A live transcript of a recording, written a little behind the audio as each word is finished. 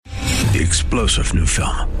The explosive new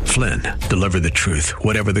film, Flynn, deliver the truth,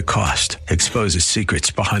 whatever the cost, exposes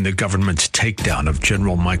secrets behind the government's takedown of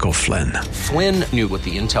General Michael Flynn. Flynn knew what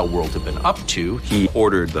the intel world had been up to. He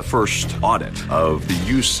ordered the first audit of the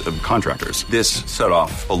use of contractors. This set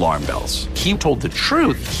off alarm bells. He told the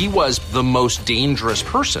truth. He was the most dangerous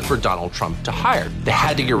person for Donald Trump to hire. They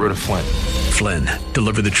had to get rid of Flynn. Flynn,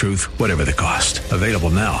 deliver the truth, whatever the cost. Available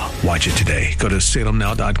now. Watch it today. Go to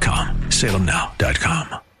salemnow.com.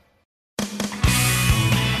 salemnow.com.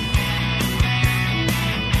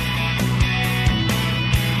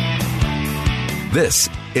 This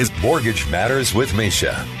is Mortgage Matters with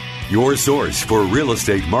Mesha, your source for real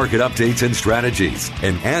estate market updates and strategies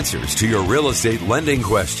and answers to your real estate lending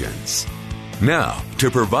questions. Now,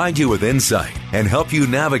 to provide you with insight and help you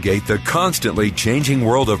navigate the constantly changing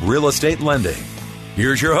world of real estate lending,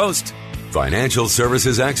 here's your host, financial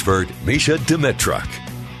services expert, Mesha Dimitruk.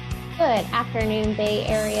 Good afternoon, Bay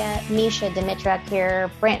Area. Mesha Dimitruk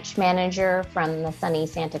here, branch manager from the sunny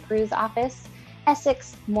Santa Cruz office.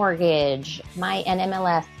 Essex Mortgage, my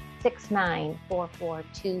NMLS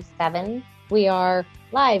 694427. We are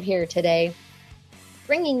live here today,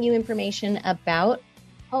 bringing you information about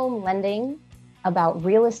home lending, about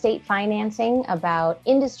real estate financing, about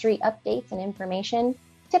industry updates and information,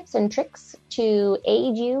 tips and tricks to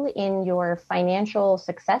aid you in your financial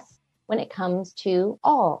success when it comes to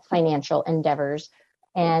all financial endeavors.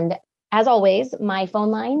 And as always, my phone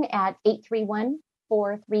line at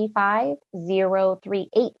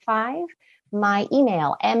 831-435-0385. My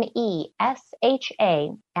email,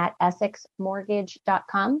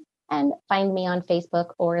 mesha@essexmortgage.com. And find me on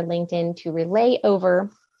Facebook or LinkedIn to relay over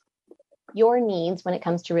your needs when it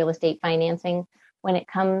comes to real estate financing, when it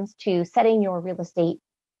comes to setting your real estate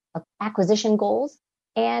acquisition goals,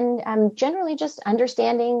 and generally just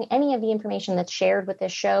understanding any of the information that's shared with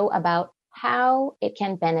this show about how it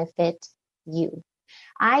can benefit you.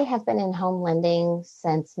 I have been in home lending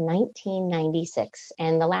since 1996,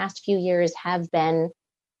 and the last few years have been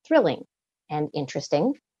thrilling and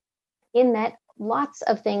interesting in that lots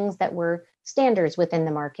of things that were standards within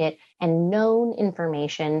the market and known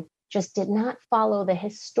information just did not follow the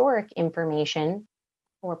historic information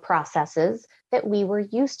or processes that we were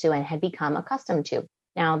used to and had become accustomed to.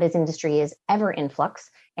 Now, this industry is ever in flux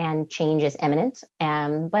and change is imminent,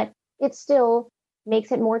 but it still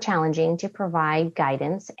makes it more challenging to provide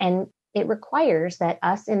guidance, and it requires that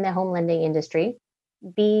us in the home lending industry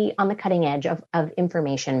be on the cutting edge of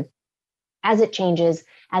information as it changes,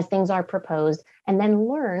 as things are proposed, and then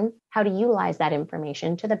learn how to utilize that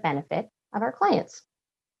information to the benefit of our clients.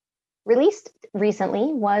 Released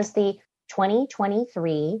recently was the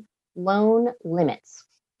 2023 loan limits.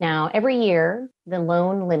 Now, every year, the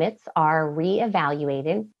loan limits are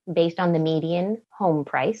reevaluated based on the median home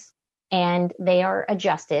price, and they are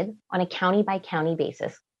adjusted on a county-by-county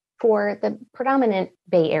basis. For the predominant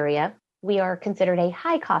Bay Area, we are considered a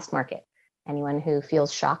high-cost market. Anyone who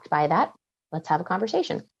feels shocked by that, let's have a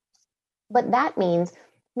conversation. But that means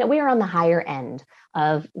that we are on the higher end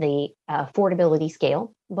of the affordability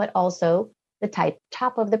scale, but also the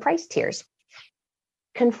top of the price tiers.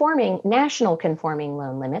 National conforming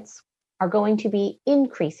loan limits are going to be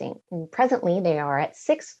increasing. And presently, they are at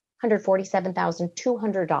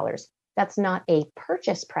 $647,200. That's not a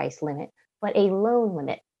purchase price limit, but a loan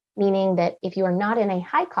limit, meaning that if you are not in a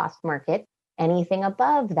high cost market, anything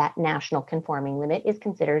above that national conforming limit is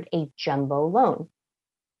considered a jumbo loan.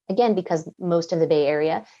 Again, because most of the Bay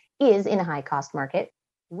Area is in a high cost market,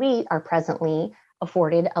 we are presently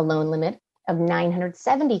afforded a loan limit of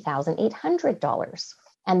 $970,800.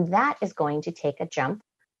 And that is going to take a jump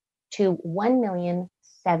to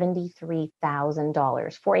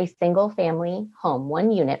 $1,073,000 for a single family home,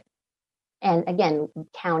 one unit. And again,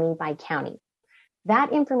 county by county.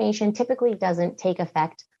 That information typically doesn't take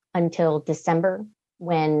effect until December,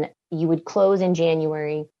 when you would close in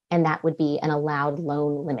January, and that would be an allowed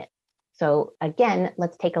loan limit. So again,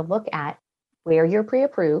 let's take a look at where you're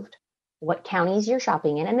pre-approved, what counties you're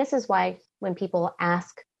shopping in. And this is why when people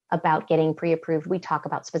ask about getting pre-approved, we talk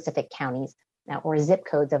about specific counties or zip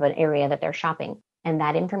codes of an area that they're shopping. And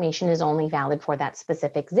that information is only valid for that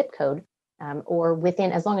specific zip code or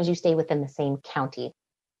within, as long as you stay within the same county.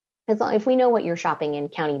 If we know what you're shopping in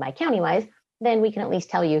county by county wise, then we can at least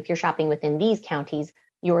tell you if you're shopping within these counties,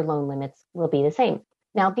 your loan limits will be the same.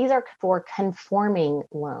 Now, these are for conforming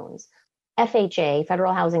loans. FHA,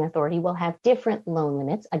 Federal Housing Authority, will have different loan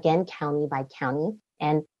limits, again, county by county,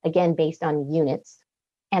 and again, based on units.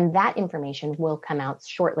 And that information will come out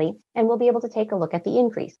shortly, and we'll be able to take a look at the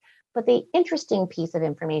increase. But the interesting piece of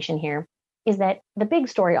information here is that the big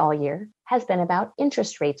story all year has been about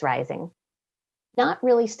interest rates rising. not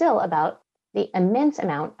really still about the immense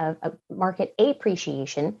amount of market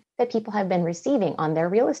appreciation that people have been receiving on their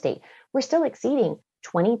real estate. We're still exceeding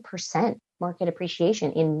 20% market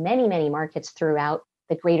appreciation in many, many markets throughout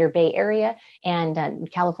the greater Bay Area and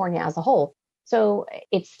California as a whole. So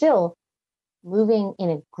it's still moving in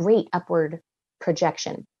a great upward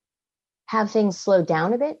projection. Have things slowed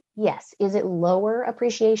down a bit? Yes. Is it lower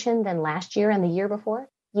appreciation than last year and the year before?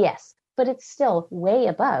 Yes. But it's still way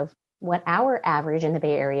above what our average in the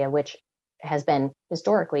Bay Area, which has been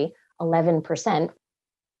historically 11%,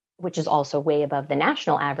 which is also way above the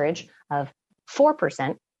national average of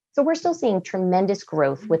 4%. So we're still seeing tremendous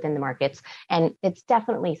growth within the markets. And it's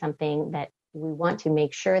definitely something that we want to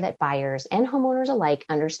make sure that buyers and homeowners alike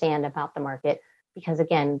understand about the market, because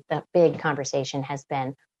again, the big conversation has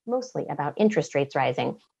been mostly about interest rates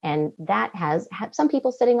rising, and that has had some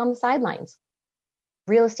people sitting on the sidelines.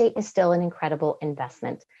 Real estate is still an incredible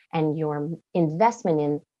investment, and your investment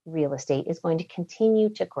in real estate is going to continue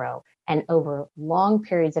to grow. And over long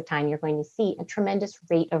periods of time, you're going to see a tremendous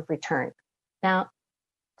rate of return. Now,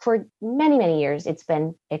 for many, many years, it's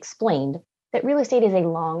been explained that real estate is a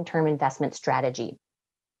long-term investment strategy.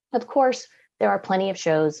 Of course, there are plenty of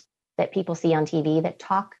shows that people see on TV that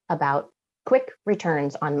talk about quick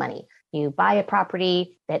returns on money. You buy a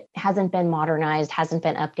property that hasn't been modernized, hasn't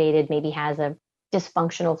been updated, maybe has a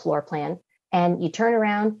dysfunctional floor plan, and you turn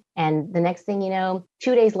around and the next thing you know,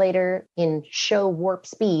 2 days later in show warp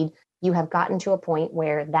speed, you have gotten to a point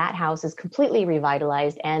where that house is completely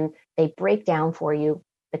revitalized and they break down for you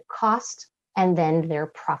the cost and then their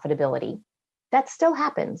profitability. That still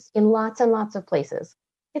happens in lots and lots of places.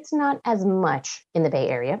 It's not as much in the Bay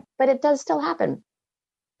Area, but it does still happen.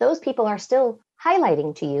 Those people are still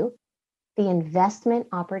highlighting to you the investment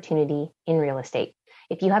opportunity in real estate.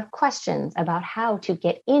 If you have questions about how to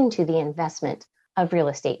get into the investment of real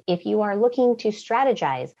estate, if you are looking to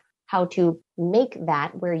strategize how to make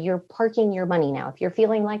that where you're parking your money now, if you're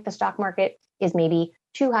feeling like the stock market is maybe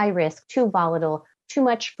too high risk, too volatile, too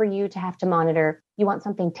much for you to have to monitor, you want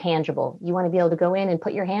something tangible. You want to be able to go in and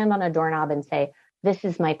put your hand on a doorknob and say, this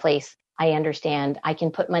is my place. I understand. I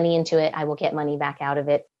can put money into it. I will get money back out of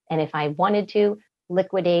it. And if I wanted to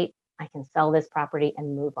liquidate, I can sell this property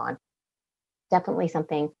and move on. Definitely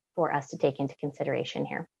something for us to take into consideration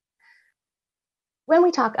here. When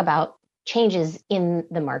we talk about changes in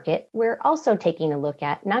the market, we're also taking a look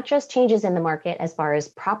at not just changes in the market as far as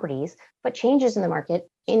properties, but changes in the market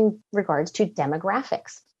in regards to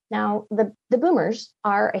demographics. Now, the boomers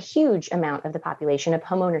are a huge amount of the population of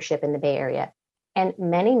homeownership in the Bay Area. And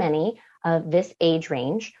many of this age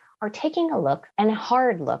range are taking a look and a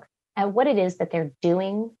hard look at what it is that they're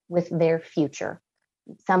doing with their future.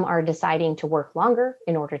 Some are deciding to work longer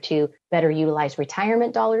in order to better utilize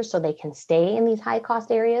retirement dollars so they can stay in these high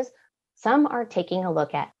cost areas. Some are taking a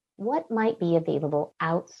look at what might be available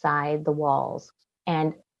outside the walls.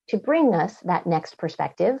 And to bring us that next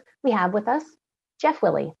perspective, we have with us Jeff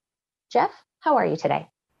Willey. Jeff, how are you today?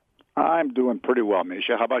 I'm doing pretty well,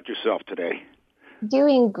 Mesha. How about yourself today?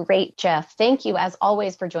 Doing great, Jeff. Thank you, as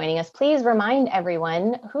always, for joining us. Please remind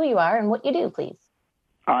everyone who you are and what you do, please.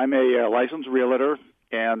 I'm a licensed realtor,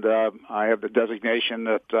 and I have the designation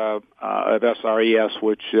at SRES,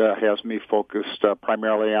 which has me focused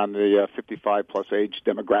primarily on the 55-plus age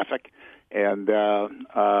demographic. And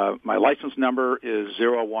my license number is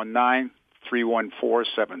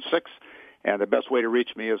 019-314-76. And the best way to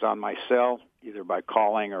reach me is on my cell, either by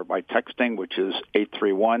calling or by texting, which is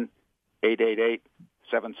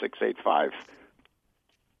 831-888-7685.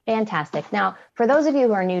 Fantastic. Now, for those of you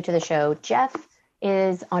who are new to the show, Jeff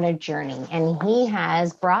is on a journey, and he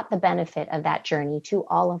has brought the benefit of that journey to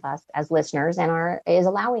all of us as listeners, and is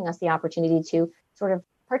allowing us the opportunity to sort of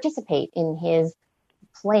participate in his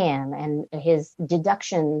plan and his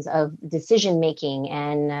deductions of decision making,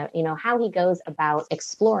 and how he goes about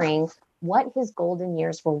exploring what his golden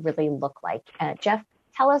years will really look like. Jeff,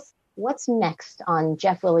 tell us what's next on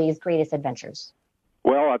Jeff Willey's greatest adventures.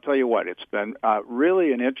 Well, I'll tell you what, it's been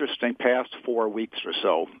really an interesting past 4 weeks or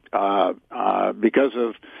so because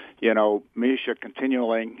of, Mesha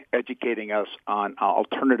continually educating us on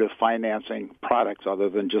alternative financing products other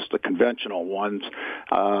than just the conventional ones.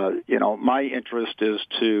 My interest is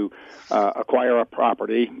to acquire a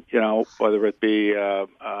property, whether it be a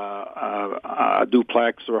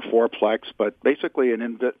duplex or a fourplex, but basically an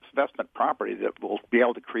investment property that will be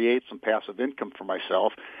able to create some passive income for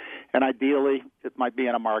myself. And ideally, it might be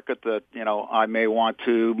in a market that, I may want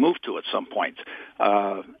to move to at some point.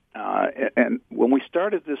 and when we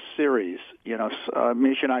started this series,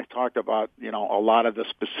 Mesha and I talked about, a lot of the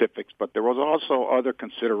specifics, but there was also other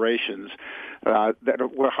considerations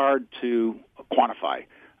that were hard to quantify.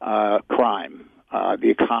 Crime, the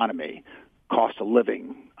economy, cost of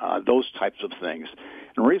living, those types of things.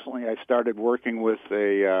 And recently I started working with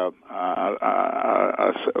a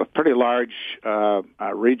pretty large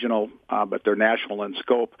regional, but they're national in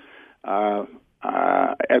scope,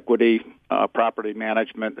 equity property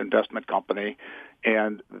management investment company,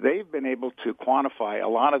 and they've been able to quantify a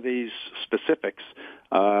lot of these specifics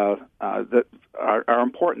that are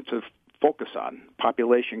important to focus on: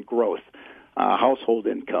 population growth, household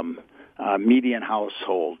income, median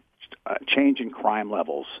household, change in crime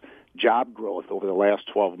levels, job growth over the last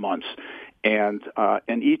 12 months. And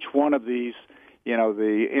each one of these,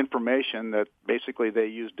 the information that basically they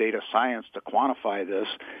use data science to quantify this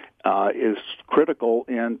is critical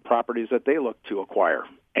in properties that they look to acquire.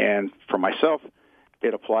 And for myself,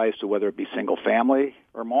 it applies to whether it be single family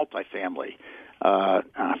or multifamily.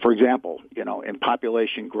 For example, in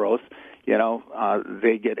population growth,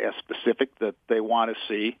 they get as specific that they want to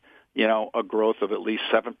see, a growth of at least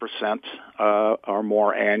 7% or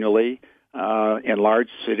more annually in large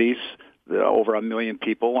cities, over 1 million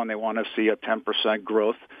people, and they want to see a 10%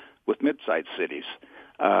 growth with mid-sized cities.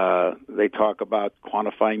 They talk about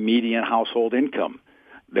quantifying median household income.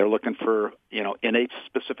 They're looking for, in 8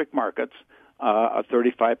 specific markets, a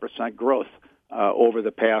 35% growth over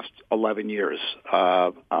the past 11 years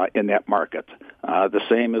in that market. The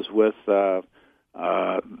same is with the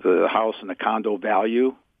house and the condo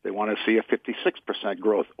value. They want to see a 56%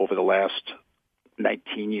 growth over the last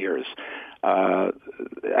 19 years.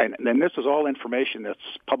 And this is all information that's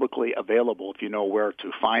publicly available if you know where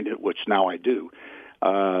to find it, which now I do.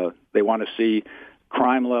 They want to see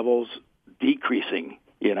crime levels decreasing,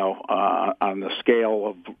 on the scale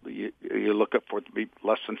of, you look up for it to be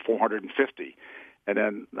less than 450. And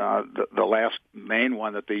then the last main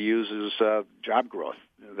one that they use is job growth.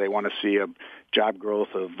 They want to see a job growth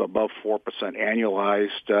of above 4%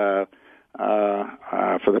 annualized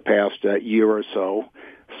for the past year or so.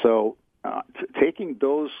 So taking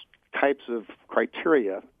those types of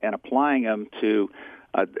criteria and applying them to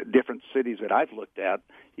different cities that I've looked at,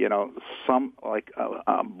 some like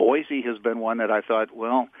Boise has been one that I thought,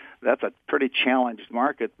 well, that's a pretty challenged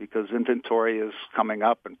market because inventory is coming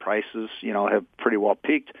up and prices, have pretty well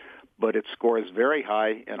peaked, but it scores very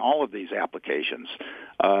high in all of these applications.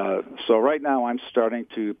 So right now I'm starting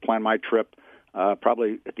to plan my trip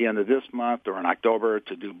probably at the end of this month or in October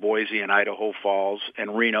to do Boise and Idaho Falls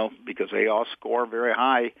and Reno because they all score very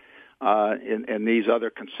high in these other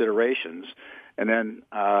considerations. And then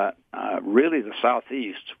really the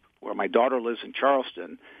Southeast, where my daughter lives in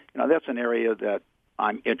Charleston, that's an area that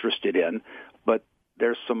I'm interested in. But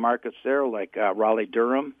there's some markets there like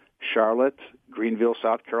Raleigh-Durham, Charlotte, Greenville,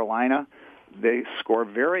 South Carolina. They score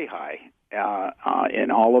very high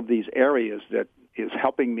in all of these areas that is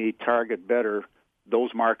helping me target better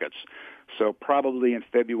those markets. So probably in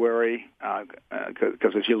February,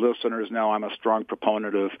 because as you listeners know, I'm a strong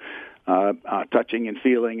proponent of touching and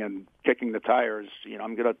feeling and kicking the tires.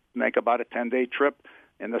 I'm going to make about a 10-day trip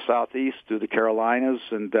in the Southeast through the Carolinas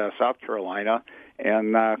and South Carolina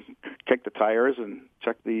and kick the tires and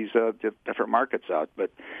check these different markets out.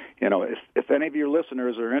 But, if any of your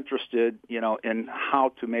listeners are interested, in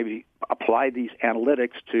how to maybe apply these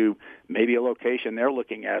analytics to maybe a location they're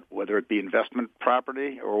looking at, whether it be investment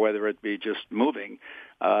property or whether it be just moving,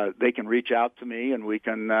 they can reach out to me and we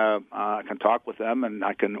can talk with them and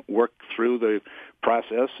I can work through the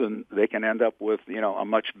process and they can end up with, a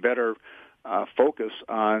much better focus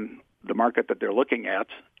on the market that they're looking at.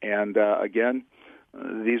 And again,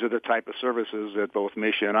 these are the type of services that both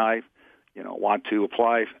Mesha and I, want to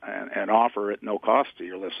apply and offer at no cost to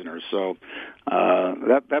your listeners. So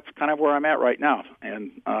that's kind of where I'm at right now.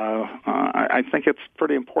 And I think it's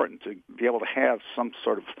pretty important to be able to have some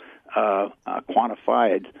sort of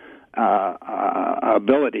quantified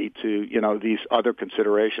ability to, these other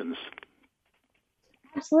considerations.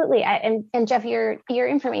 Absolutely. And Jeff, your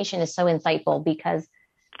information is so insightful because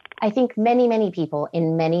I think many, many people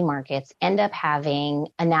in many markets end up having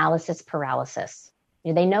analysis paralysis.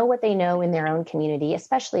 They know what they know in their own community,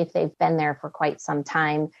 especially if they've been there for quite some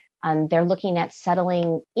time. They're looking at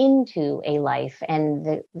settling into a life,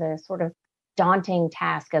 and the sort of daunting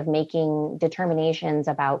task of making determinations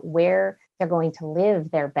about where they're going to live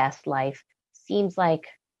their best life seems like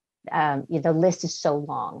the list is so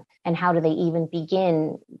long. And how do they even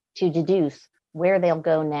begin to deduce where they'll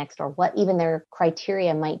go next or what even their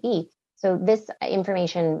criteria might be? So this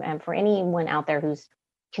information for anyone out there who's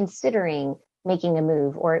considering making a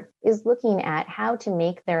move or is looking at how to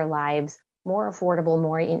make their lives more affordable,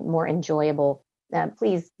 more enjoyable,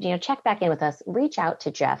 please, check back in with us, reach out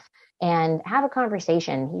to Jeff and have a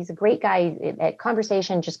conversation. He's a great guy. That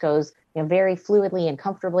conversation just goes, very fluidly and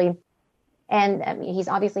comfortably. And he's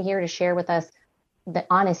obviously here to share with us the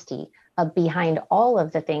honesty behind all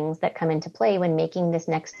of the things that come into play when making this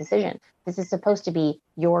next decision. This is supposed to be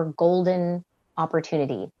your golden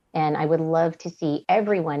opportunity. And I would love to see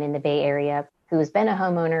everyone in the Bay Area who has been a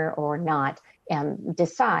homeowner or not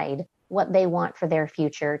decide what they want for their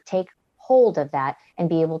future, take hold of that, and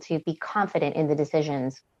be able to be confident in the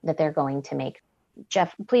decisions that they're going to make.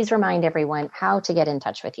 Jeff, please remind everyone how to get in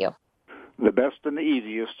touch with you. The best and the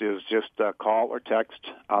easiest is just call or text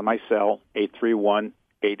on my cell,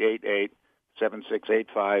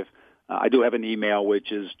 831-888-7685. I do have an email,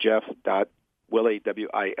 which is jeff.wille,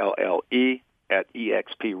 W-I-L-L-E,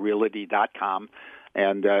 @exprealty.com.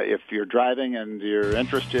 And if you're driving and you're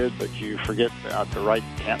interested, but you forget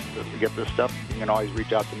to get this stuff, you can always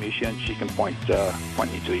reach out to Mesha, and she can point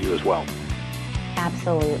me to you as well.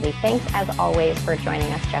 Absolutely. Thanks, as always, for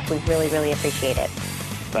joining us, Jeff. We really, really appreciate it.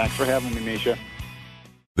 Thanks for having me, Mesha.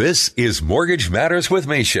 This is Mortgage Matters with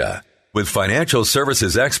Mesha, with financial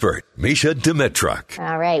services expert Mesha Dimitruk.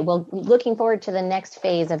 All right. Well, looking forward to the next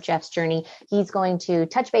phase of Jeff's journey. He's going to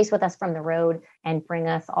touch base with us from the road and bring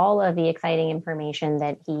us all of the exciting information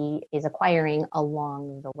that he is acquiring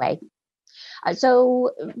along the way.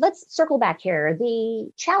 So let's circle back here. The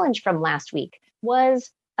challenge from last week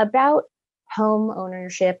was about home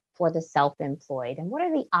ownership for the self-employed and what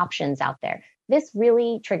are the options out there. This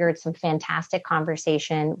really triggered some fantastic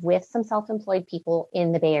conversation with some self-employed people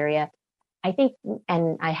in the Bay Area. I think,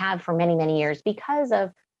 and I have for many, many years, because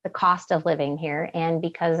of the cost of living here and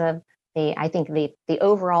because of the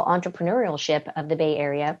overall entrepreneurship of the Bay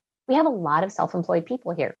Area, we have a lot of self-employed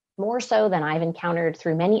people here, more so than I've encountered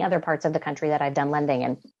through many other parts of the country that I've done lending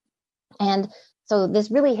in. And so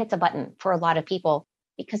this really hits a button for a lot of people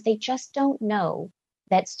because they just don't know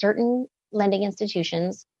that certain lending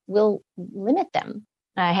institutions will limit them.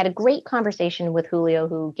 I had a great conversation with Julio,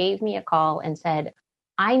 who gave me a call and said,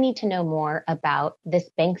 I need to know more about this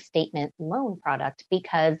bank statement loan product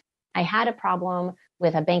because I had a problem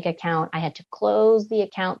with a bank account. I had to close the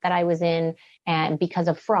account that I was in and because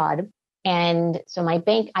of fraud. And so my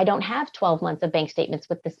bank, I don't have 12 months of bank statements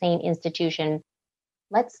with the same institution.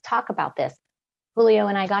 Let's talk about this. Julio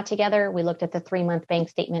and I got together. We looked at the 3-month bank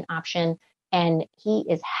statement option, and he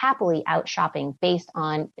is happily out shopping based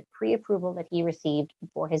on the pre-approval that he received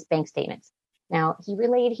for his bank statements. Now, he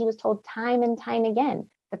relayed he was told time and time again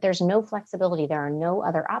that there's no flexibility. There are no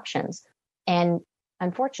other options. And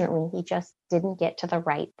unfortunately, he just didn't get to the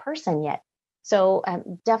right person yet. So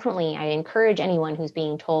definitely, I encourage anyone who's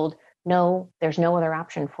being told, no, there's no other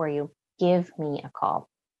option for you, give me a call.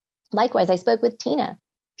 Likewise, I spoke with Tina.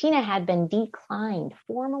 Tina had been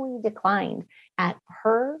formally declined at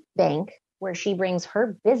her bank where she brings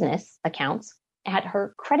her business accounts, at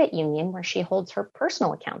her credit union where she holds her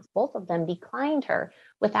personal accounts. Both of them declined her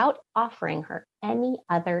without offering her any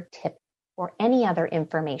other tip or any other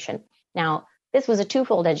information. Now, this was a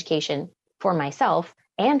twofold education for myself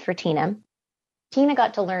and for Tina. Tina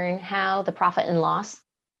got to learn how the profit and loss,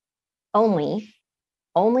 only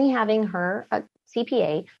having her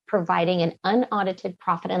CPA providing an unaudited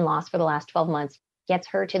profit and loss for the last 12 months gets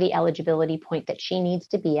her to the eligibility point that she needs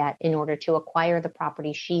to be at in order to acquire the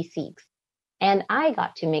property she seeks. And I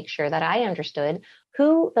got to make sure that I understood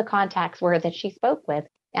who the contacts were that she spoke with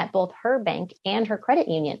at both her bank and her credit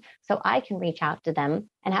union, so I can reach out to them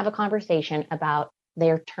and have a conversation about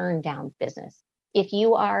their turn down business. If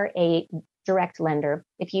you are a direct lender,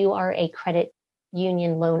 if you are a credit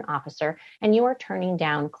union loan officer and you are turning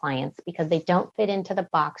down clients because they don't fit into the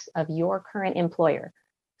box of your current employer,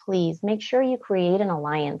 please make sure you create an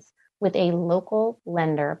alliance with a local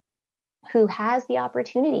lender who has the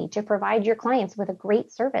opportunity to provide your clients with a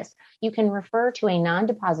great service. You can refer to a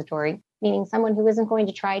non-depository, meaning someone who isn't going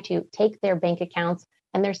to try to take their bank accounts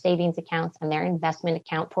and their savings accounts and their investment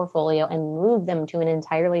account portfolio and move them to an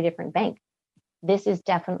entirely different bank. This is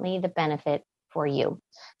definitely the benefit for you.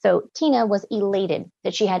 So Tina was elated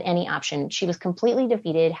that she had any option. She was completely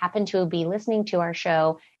defeated, happened to be listening to our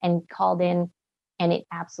show and called in, and it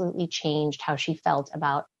absolutely changed how she felt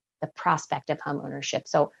about the prospect of home ownership.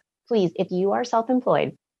 So please, if you are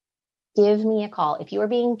self-employed, give me a call. If you are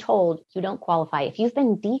being told you don't qualify, if you've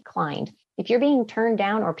been declined, if you're being turned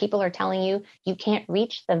down or people are telling you you can't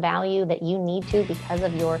reach the value that you need to because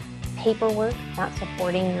of your paperwork not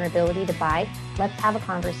supporting your ability to buy, let's have a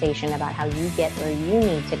conversation about how you get where you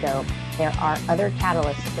need to go. There are other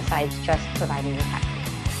catalysts besides just providing your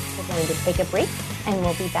taxes. We're going to take a break, and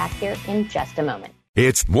we'll be back here in just a moment.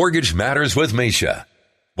 It's Mortgage Matters with Mesha.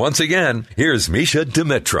 Once again, here's Mesha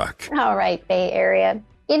Dimitruk. All right, Bay Area.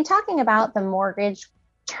 In talking about the mortgage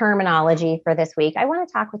terminology for this week, I want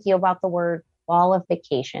to talk with you about the word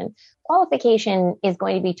qualification. Qualification is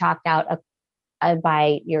going to be talked out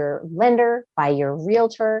by your lender, by your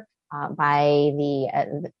realtor, by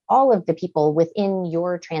all of the people within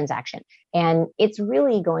your transaction. And it's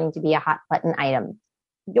really going to be a hot button item.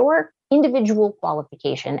 Your individual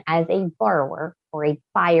qualification as a borrower or a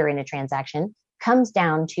buyer in a transaction comes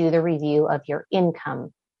down to the review of your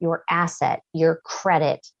income, your asset, your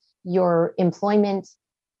credit, your employment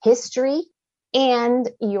history, and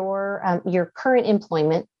your current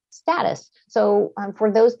employment status. So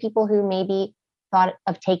for those people who maybe thought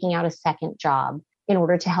of taking out a second job in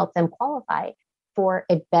order to help them qualify for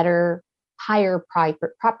a better, higher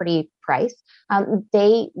property price,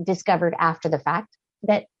 they discovered after the fact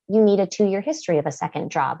that you need a 2-year history of a second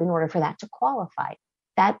job in order for that to qualify.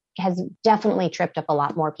 That has definitely tripped up a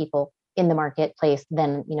lot more people in the marketplace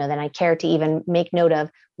than I care to even make note of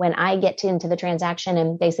when I get into the transaction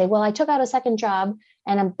and they say, well, I took out a second job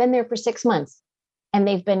and I've been there for 6 months, and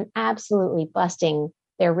they've been absolutely busting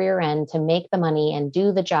their rear end to make the money and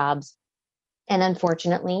do the jobs. And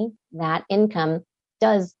unfortunately, that income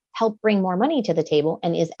does help bring more money to the table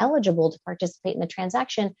and is eligible to participate in the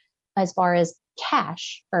transaction as far as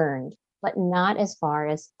cash earned, but not as far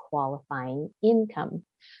as qualifying income.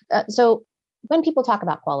 So when people talk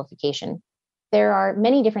about qualification, there are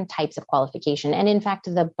many different types of qualification. And in fact,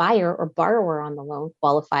 the buyer or borrower on the loan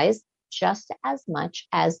qualifies just as much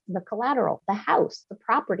as the collateral, the house, the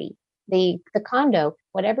property, the condo,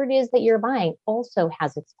 whatever it is that you're buying also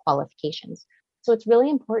has its qualifications. So it's really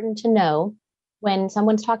important to know when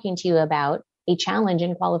someone's talking to you about a challenge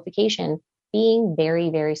in qualification, being very,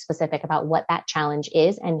 very specific about what that challenge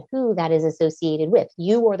is and who that is associated with,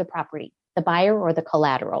 you or the property, the buyer or the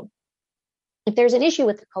collateral. If there's an issue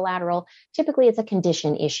with the collateral, typically it's a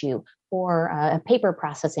condition issue or a paper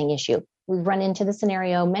processing issue. We've run into the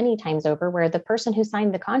scenario many times over where the person who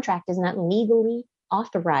signed the contract is not legally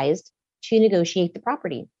authorized to negotiate the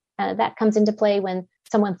property. That comes into play when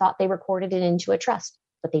someone thought they recorded it into a trust,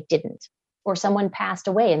 but they didn't. Or someone passed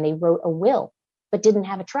away and they wrote a will, but didn't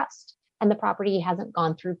have a trust. And the property hasn't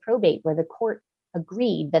gone through probate where the court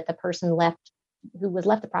agreed that the person who was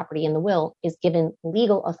left the property in the will is given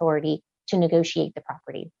legal authority to negotiate the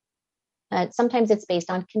property. Sometimes it's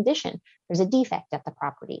based on condition. There's a defect at the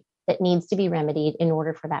property that needs to be remedied in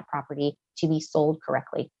order for that property to be sold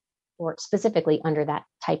correctly, or specifically under that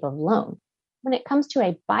type of loan. When it comes to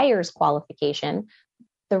a buyer's qualification,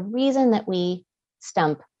 the reason that we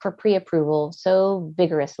stump for pre-approval so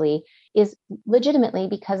vigorously is legitimately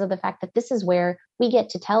because of the fact that this is where we get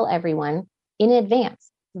to tell everyone in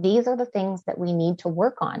advance, these are the things that we need to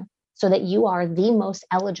work on so that you are the most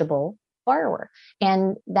eligible borrower.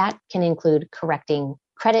 And that can include correcting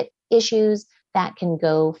credit issues, that can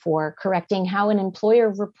go for correcting how an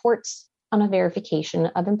employer reports on a verification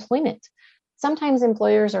of employment. Sometimes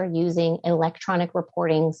employers are using electronic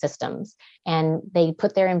reporting systems and they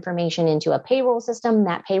put their information into a payroll system.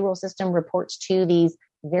 That payroll system reports to these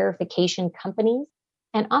verification companies.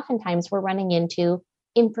 And oftentimes we're running into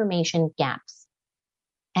information gaps.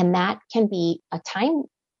 And that can be a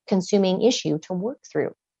time-consuming issue to work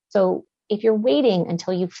through. So if you're waiting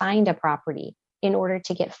until you find a property in order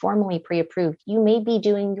to get formally pre-approved, you may be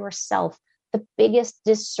doing yourself the biggest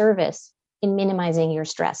disservice in minimizing your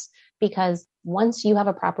stress. Because once you have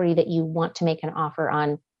a property that you want to make an offer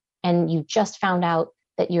on, and you just found out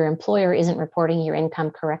that your employer isn't reporting your income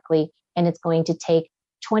correctly, and it's going to take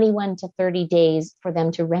 21 to 30 days for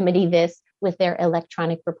them to remedy this with their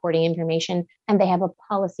electronic reporting information, and they have a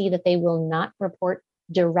policy that they will not report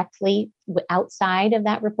directly outside of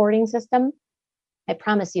that reporting system, I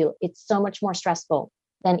promise you, it's so much more stressful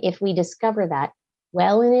than if we discover that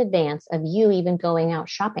well in advance of you even going out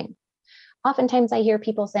shopping. Oftentimes I hear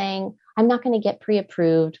people saying, I'm not going to get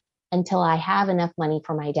pre-approved until I have enough money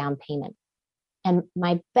for my down payment. And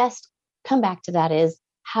my best comeback to that is,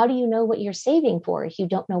 how do you know what you're saving for if you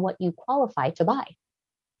don't know what you qualify to buy?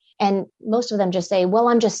 And most of them just say, well,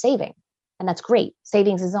 I'm just saving. And that's great.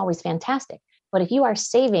 Savings is always fantastic. But if you are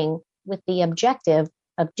saving with the objective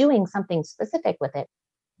of doing something specific with it,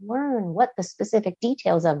 learn what the specific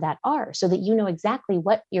details of that are so that you know exactly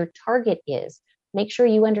what your target is. Make sure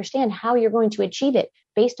you understand how you're going to achieve it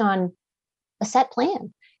based on a set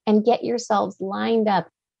plan, and get yourselves lined up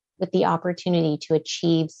with the opportunity to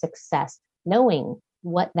achieve success, knowing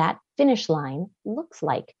what that finish line looks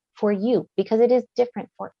like for you, because it is different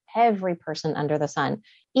for every person under the sun.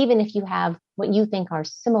 Even if you have what you think are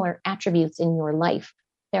similar attributes in your life,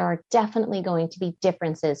 there are definitely going to be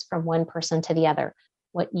differences from one person to the other.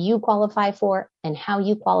 What you qualify for and how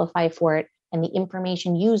you qualify for it and the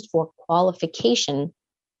information used for qualification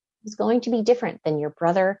is going to be different than your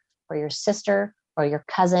brother or your sister or your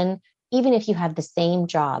cousin, even if you have the same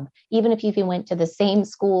job, even if you went to the same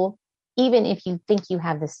school, even if you think you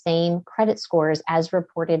have the same credit scores as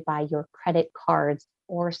reported by your credit cards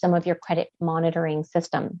or some of your credit monitoring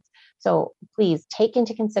systems. So please take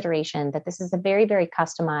into consideration that this is a very, very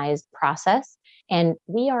customized process, and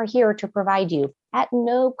we are here to provide you at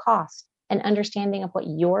no cost an understanding of what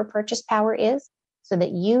your purchase power is so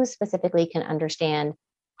that you specifically can understand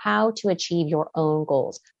how to achieve your own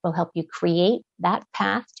goals. We'll help you create that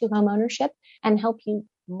path to homeownership and help you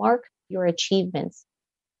mark your achievements,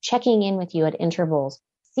 checking in with you at intervals,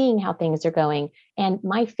 seeing how things are going. And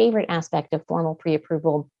my favorite aspect of formal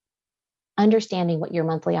pre-approval, understanding what your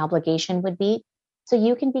monthly obligation would be so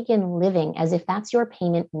you can begin living as if that's your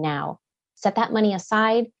payment now. Set that money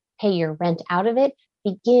aside, pay your rent out of it,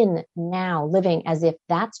 begin now living as if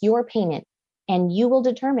that's your payment. And you will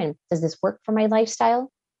determine, does this work for my lifestyle?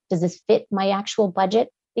 Does this fit my actual budget?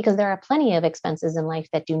 Because there are plenty of expenses in life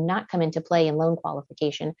that do not come into play in loan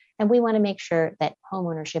qualification. And we want to make sure that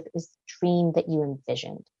homeownership is the dream that you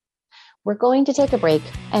envisioned. We're going to take a break.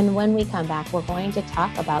 And when we come back, we're going to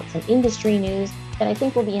talk about some industry news that I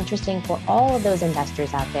think will be interesting for all of those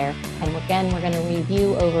investors out there. And again, we're going to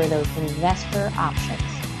review over those investor options.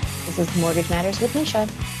 This is Mortgage Matters with Mesha,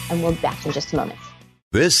 and we'll be back in just a moment.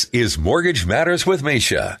 This is Mortgage Matters with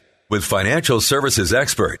Mesha, with financial services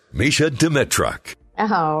expert Mesha Dimitruk.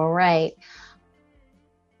 All right.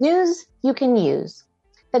 News you can use.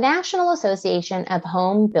 The National Association of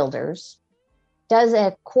Home Builders does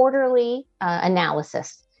a quarterly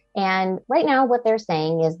analysis. And right now what they're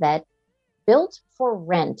saying is that built for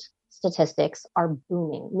rent statistics are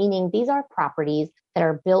booming, meaning these are properties that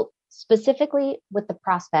are built specifically with the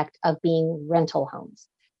prospect of being rental homes,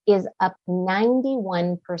 is up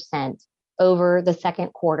 91% over the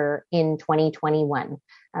second quarter in 2021.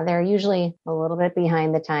 They're usually a little bit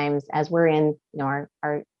behind the times as we're in our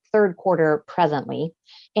third quarter presently.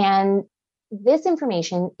 And this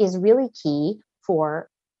information is really key for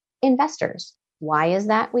investors. Why is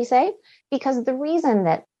that, we say? Because the reason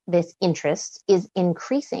that this interest is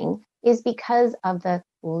increasing is because of the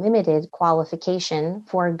limited qualification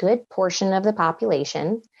for a good portion of the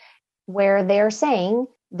population, where they're saying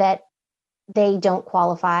that they don't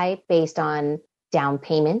qualify based on down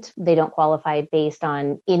payment. They don't qualify based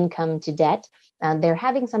on income to debt. They're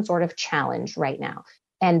having some sort of challenge right now.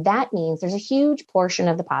 And that means there's a huge portion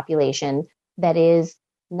of the population that is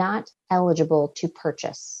not eligible to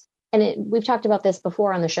purchase. And we've talked about this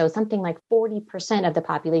before on the show. Something like 40% of the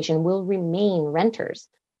population will remain renters.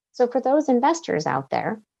 So for those investors out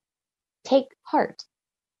there, take heart.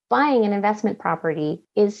 Buying an investment property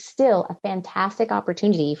is still a fantastic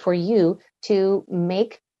opportunity for you to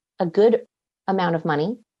make a good amount of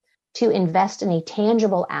money, to invest in a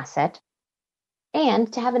tangible asset,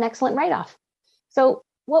 and to have an excellent write-off. So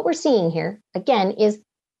what we're seeing here, again, is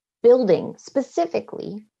building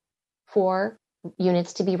specifically for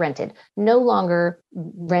units to be rented, no longer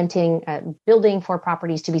building for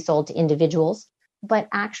properties to be sold to individuals, but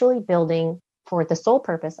actually building for the sole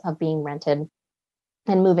purpose of being rented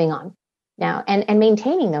and moving on now and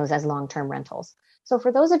maintaining those as long-term rentals. So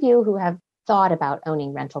for those of you who have thought about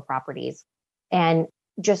owning rental properties and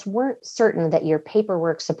just weren't certain that your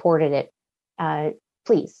paperwork supported it,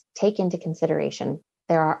 please take into consideration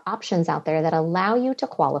there are options out there that allow you to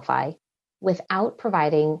qualify without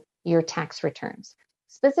providing your tax returns.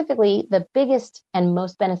 Specifically, the biggest and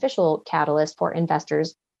most beneficial catalyst for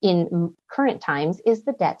investors in current times is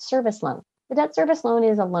the debt service loan. The debt service loan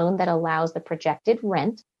is a loan that allows the projected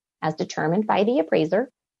rent, as determined by the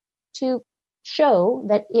appraiser, to show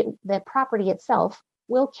that the property itself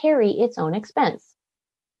will carry its own expense.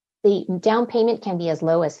 The down payment can be as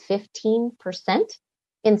low as 15%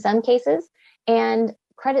 in some cases, and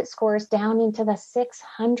credit scores down into the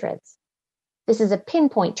 600s. This is a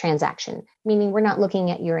pinpoint transaction, meaning we're not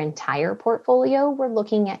looking at your entire portfolio. We're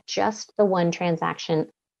looking at just the one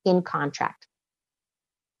transaction in contract.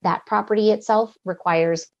 That property itself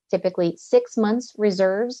requires typically 6 months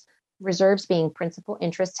reserves being principal,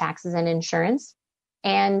 interest, taxes, and insurance,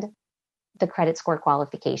 and the credit score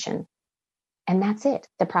qualification. And that's it.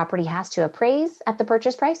 The property has to appraise at the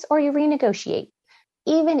purchase price or you renegotiate.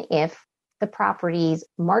 Even if the property's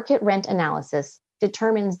market rent analysis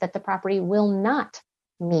determines that the property will not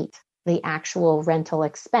meet the actual rental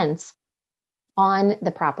expense, on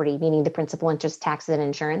the property, meaning the principal, interest, taxes, and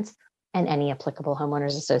insurance, and any applicable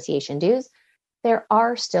homeowners association dues, there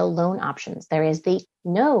are still loan options. There is the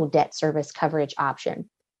no debt service coverage option.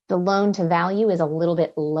 The loan to value is a little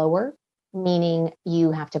bit lower, meaning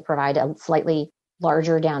you have to provide a slightly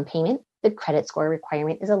larger down payment. The credit score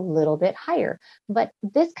requirement is a little bit higher. But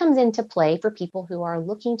this comes into play for people who are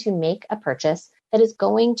looking to make a purchase that is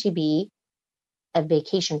going to be a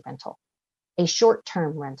vacation rental, a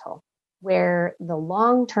short-term rental, where the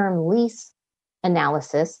long-term lease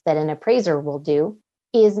analysis that an appraiser will do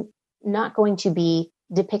is not going to be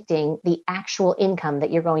depicting the actual income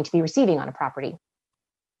that you're going to be receiving on a property.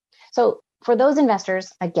 So for those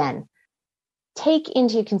investors, again, take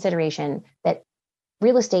into consideration that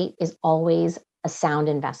real estate is always a sound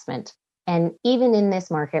investment. And even in this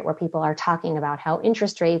market where people are talking about how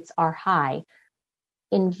interest rates are high,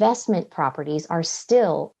 investment properties are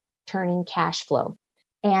still turning cash flow.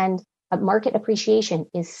 And market appreciation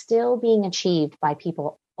is still being achieved by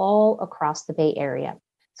people all across the Bay Area.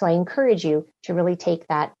 So I encourage you to really take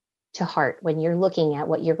that to heart when you're looking at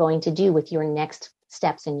what you're going to do with your next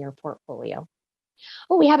steps in your portfolio.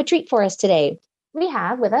 Well, we have a treat for us today. We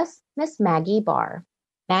have with us Miss Maggie Barr.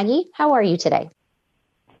 Maggie, how are you today?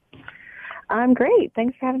 I'm great.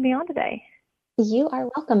 Thanks for having me on today. You are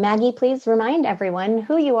welcome. Maggie, please remind everyone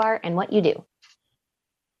who you are and what you do.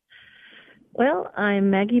 Well, I'm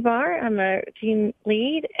Maggie Barr. I'm a team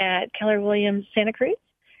lead at Keller Williams Santa Cruz,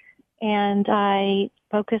 and I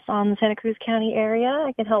focus on the Santa Cruz County area.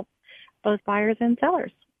 I can help both buyers and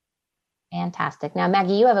sellers. Fantastic. Now,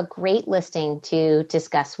 Maggie, you have a great listing to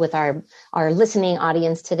discuss with our listening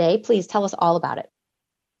audience today. Please tell us all about it.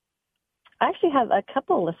 I actually have a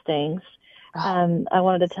couple listings I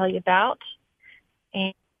wanted to tell you about.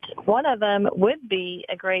 And one of them would be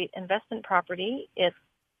a great investment property. It's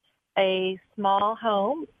a small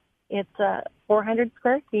home. It's 400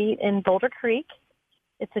 square feet in Boulder Creek.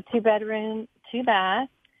 It's a 2-bedroom, 2-bath,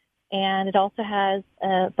 and it also has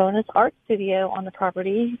a bonus art studio on the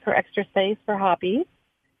property for extra space for hobbies.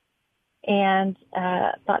 And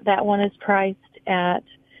thought that one is priced at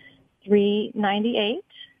 $398,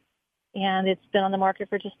 and it's been on the market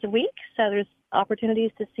for just a week. So there's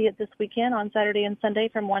opportunities to see it this weekend on Saturday and Sunday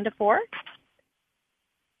from 1 to 4.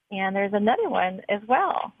 And there's another one as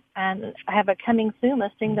well. And I have a coming soon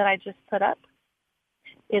listing that I just put up.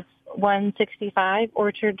 It's 165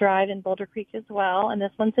 Orchard Drive in Boulder Creek as well. And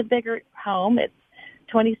this one's a bigger home. It's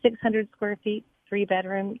 2,600 square feet,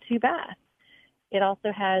 3-bedroom, 2-bath. It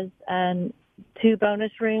also has 2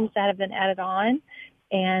 bonus rooms that have been added on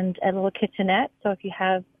and a little kitchenette. So if you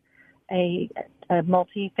have a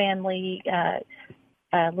multi-family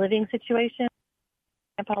living situation,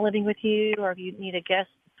 grandpa living with you, or if you need a guest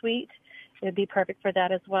suite, it would be perfect for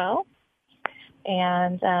that as well.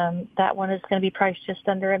 And that one is going to be priced just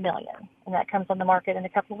under $1 million, and that comes on the market in a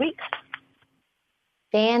couple of weeks.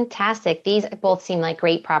 Fantastic. These both seem like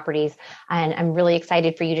great properties, and I'm really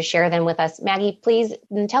excited for you to share them with us. Maggie, please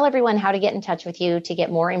tell everyone how to get in touch with you to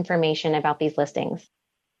get more information about these listings.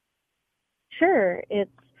 Sure.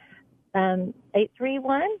 It's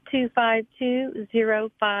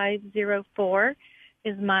 831-252-0504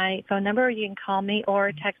 is my phone number. You can call me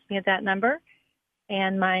or text me at that number.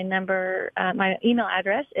 And my my email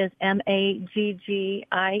address is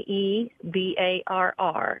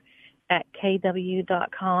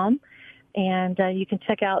maggiebarr@kw.com. And you can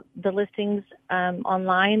check out the listings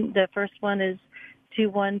online. The first one is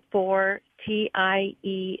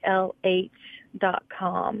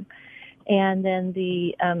 214TIELH.com. And then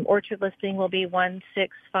the Orchard listing will be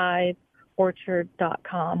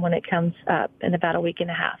 165orchard.com when it comes up in about a week and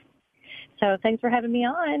a half. So thanks for having me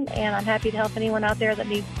on, and I'm happy to help anyone out there that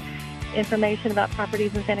needs information about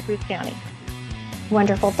properties in Santa Cruz County.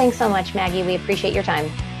 Wonderful. Thanks so much, Maggie. We appreciate your time.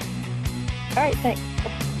 All right, thanks.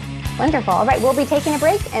 Wonderful. All right, we'll be taking a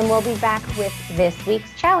break, and we'll be back with this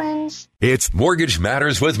week's challenge. It's Mortgage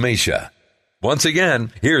Matters with Mesha. Once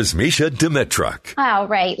again, here's Mesha Dimitruk. All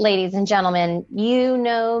right, ladies and gentlemen, you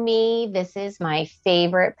know me. This is my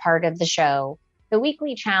favorite part of the show. The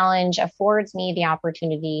weekly challenge affords me the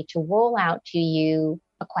opportunity to roll out to you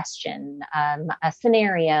a question, a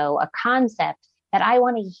scenario, a concept that I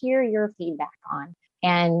want to hear your feedback on.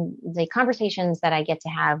 And the conversations that I get to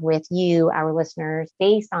have with you, our listeners,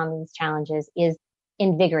 based on these challenges is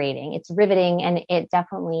invigorating. It's riveting, and it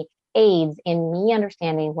definitely aids in me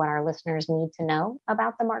understanding what our listeners need to know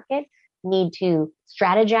about the market, need to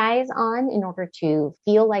strategize on in order to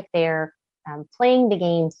feel like they're playing the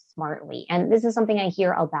game smartly. And this is something I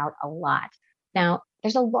hear about a lot. Now,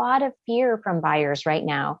 there's a lot of fear from buyers right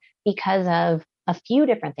now because of a few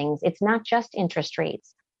different things. It's not just interest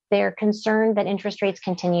rates. They're concerned that interest rates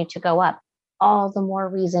continue to go up. All the more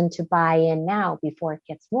reason to buy in now before it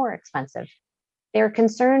gets more expensive. They're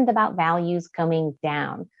concerned about values coming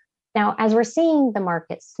down. Now, as we're seeing the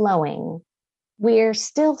market slowing, we're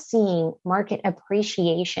still seeing market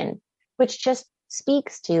appreciation, which just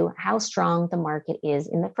speaks to how strong the market is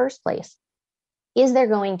in the first place. Is there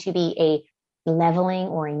going to be a leveling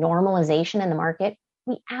or a normalization in the market?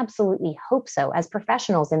 We absolutely hope so. As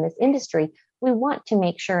professionals in this industry, we want to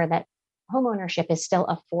make sure that homeownership is still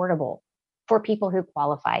affordable for people who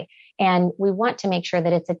qualify. And we want to make sure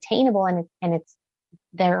that it's attainable and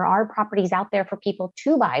there are properties out there for people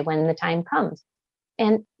to buy when the time comes.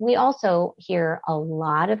 And we also hear a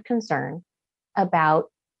lot of concern about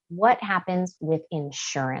what happens with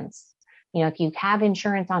insurance. If you have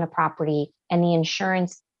insurance on a property and the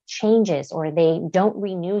insurance changes or they don't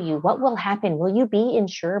renew you, what will happen? Will you be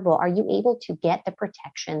insurable? Are you able to get the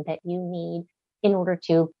protection that you need in order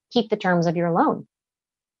to keep the terms of your loan?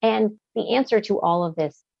 And the answer to all of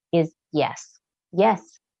this is yes. Yes,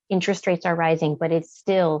 interest rates are rising, but it's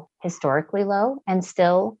still historically low and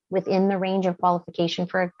still within the range of qualification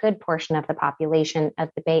for a good portion of the population of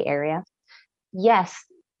the Bay Area. Yes,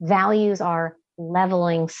 values are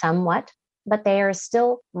leveling somewhat, but there is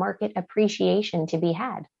still market appreciation to be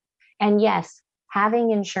had. And yes, having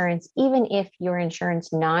insurance, even if your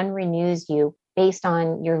insurance non-renews you based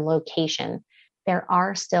on your location, there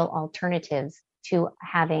are still alternatives to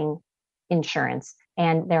having insurance.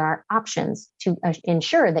 And there are options to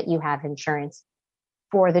ensure that you have insurance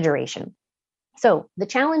for the duration. So the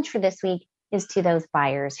challenge for this week is to those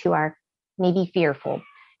buyers who are maybe fearful.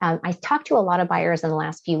 I talked to a lot of buyers in the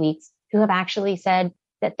last few weeks who have actually said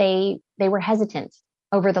that they were hesitant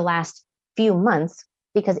over the last few months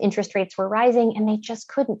because interest rates were rising and they just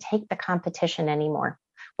couldn't take the competition anymore.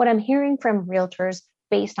 What I'm hearing from realtors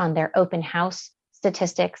based on their open house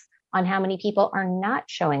statistics on how many people are not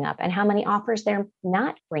showing up and how many offers they're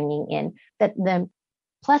not bringing in, that the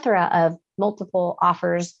plethora of multiple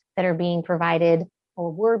offers that are being provided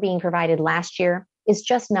or were being provided last year is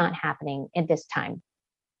just not happening at this time.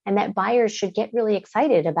 And that buyers should get really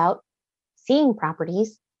excited about seeing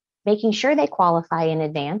properties, making sure they qualify in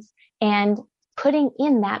advance, and putting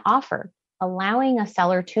in that offer, allowing a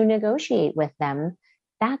seller to negotiate with them.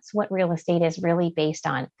 That's what real estate is really based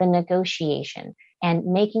on, the negotiation, and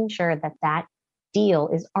making sure that that deal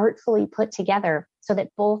is artfully put together so that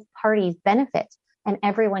both parties benefit and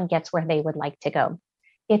everyone gets where they would like to go.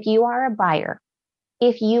 If you are a buyer,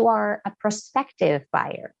 if you are a prospective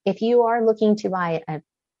buyer, if you are looking to buy a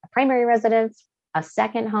primary residence, a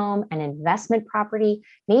second home, an investment property,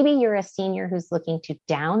 maybe you're a senior who's looking to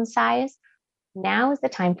downsize, now is the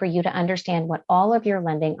time for you to understand what all of your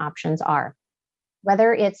lending options are.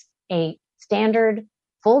 Whether it's a standard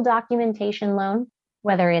full documentation loan,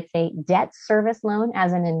 whether it's a debt service loan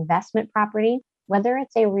as an investment property, whether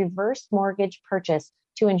it's a reverse mortgage purchase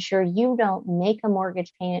to ensure you don't make a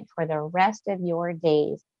mortgage payment for the rest of your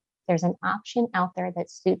days. There's an option out there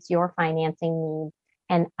that suits your financing needs,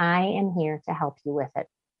 and I am here to help you with it.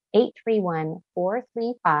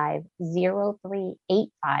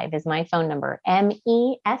 831-435-0385 is my phone number,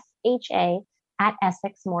 MESHA at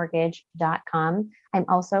EssexMortgage.com. I'm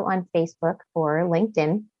also on Facebook or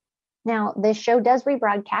LinkedIn. Now, this show does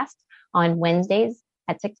rebroadcast on Wednesdays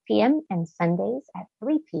at 6 p.m. and Sundays at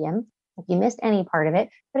 3 p.m. if you missed any part of it.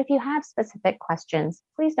 But if you have specific questions,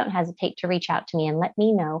 please don't hesitate to reach out to me and let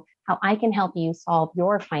me know how I can help you solve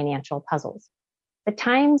your financial puzzles. The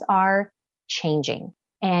times are changing.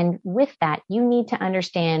 And with that, you need to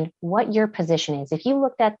understand what your position is. If you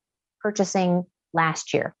looked at purchasing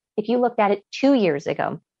last year, if you looked at it 2 years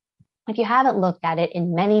ago, if you haven't looked at it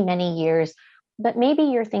in many, many years, but maybe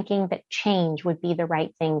you're thinking that change would be the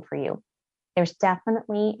right thing for you, there's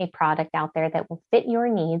definitely a product out there that will fit your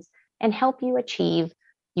needs and help you achieve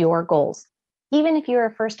your goals. Even if you're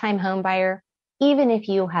a first-time home buyer, even if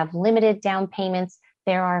you have limited down payments,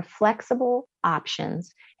 there are flexible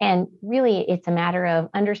options. And really, it's a matter of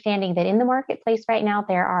understanding that in the marketplace right now,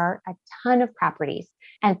 there are a ton of properties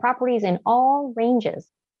and properties in all ranges,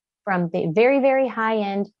 from the very, very high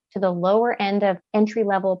end to the lower end of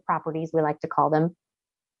entry-level properties, we like to call them,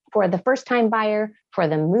 for the first-time buyer, for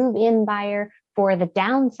the move-in buyer, for the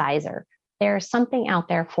downsizer. There's something out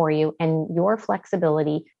there for you, and your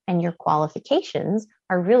flexibility and your qualifications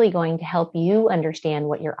are really going to help you understand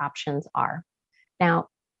what your options are. Now,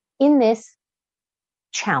 in this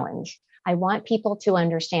challenge, I want people to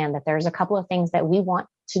understand that there's a couple of things that we want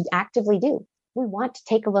to actively do. We want to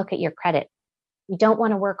take a look at your credit. We don't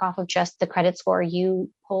want to work off of just the credit score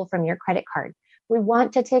you pull from your credit card. We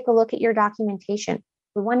want to take a look at your documentation.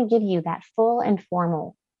 We want to give you that full and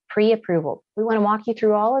formal pre-approval. We want to walk you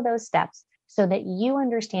through all of those steps so that you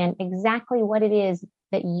understand exactly what it is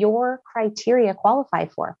that your criteria qualify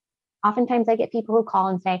for. Oftentimes I get people who call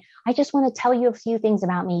and say, I just want to tell you a few things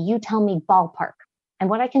about me. You tell me ballpark. And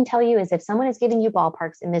what I can tell you is if someone is giving you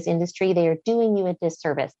ballparks in this industry, they are doing you a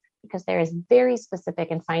disservice because there is very specific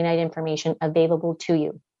and finite information available to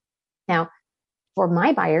you. Now, for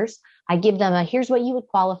my buyers, I give them here's what you would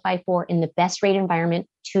qualify for in the best rate environment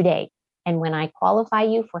today. And when I qualify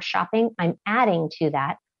you for shopping, I'm adding to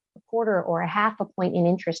that a quarter or a half a point in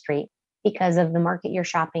interest rate because of the market you're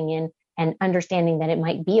shopping in and understanding that it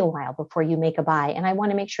might be a while before you make a buy. And I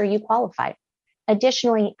want to make sure you qualify.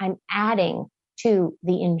 Additionally, I'm adding to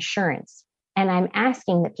the insurance and I'm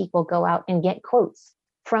asking that people go out and get quotes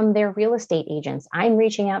from their real estate agents. I'm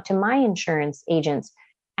reaching out to my insurance agents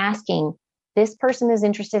asking, this person is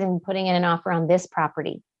interested in putting in an offer on this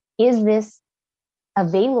property. Is this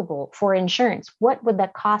available for insurance? What would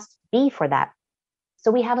the cost be for that?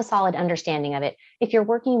 So we have a solid understanding of it. If you're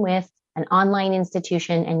working with an online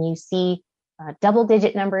institution and you see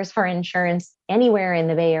double-digit numbers for insurance anywhere in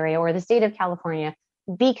the Bay Area or the state of California,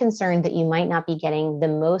 be concerned that you might not be getting the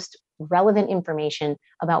most relevant information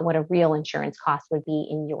about what a real insurance cost would be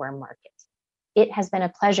in your market. It has been a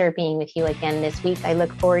pleasure being with you again this week. I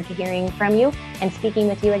look forward to hearing from you and speaking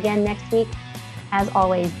with you again next week. As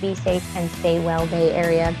always, be safe and stay well, Bay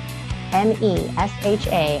Area.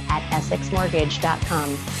 MESHA at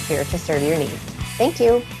EssexMortgage.com, here to serve your needs. Thank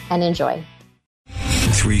you and enjoy.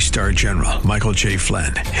 3-star General Michael J.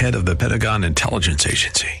 Flynn, head of the Pentagon Intelligence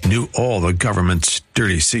Agency, knew all the government's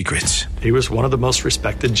dirty secrets. He was one of the most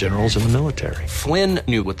respected generals in the military. Flynn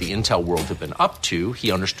knew what the intel world had been up to.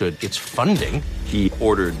 He understood its funding. He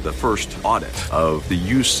ordered the first audit of the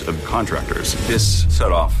use of contractors. This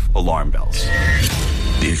set off alarm bells.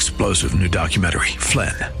 The explosive new documentary,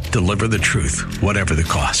 Flynn, Deliver the Truth, Whatever the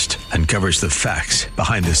Cost, uncovers the facts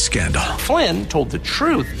behind this scandal. Flynn told the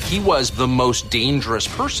truth. He was the most dangerous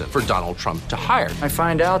person for Donald Trump to hire. I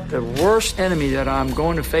find out the worst enemy that I'm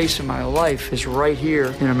going to face in my life is right here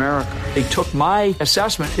in America. They took my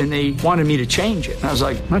assessment and they wanted me to change it. And I was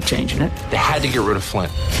like, I'm not changing it. They had to get rid of Flynn.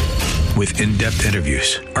 With in-depth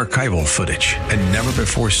interviews, archival footage, and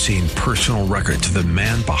never-before-seen personal records of the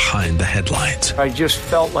man behind the headlines. I just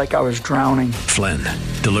felt like I was drowning. Flynn,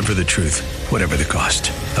 Deliver the Truth, Whatever the Cost.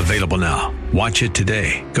 Available now. Watch it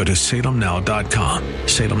today. Go to salemnow.com.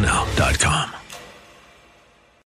 salemnow.com.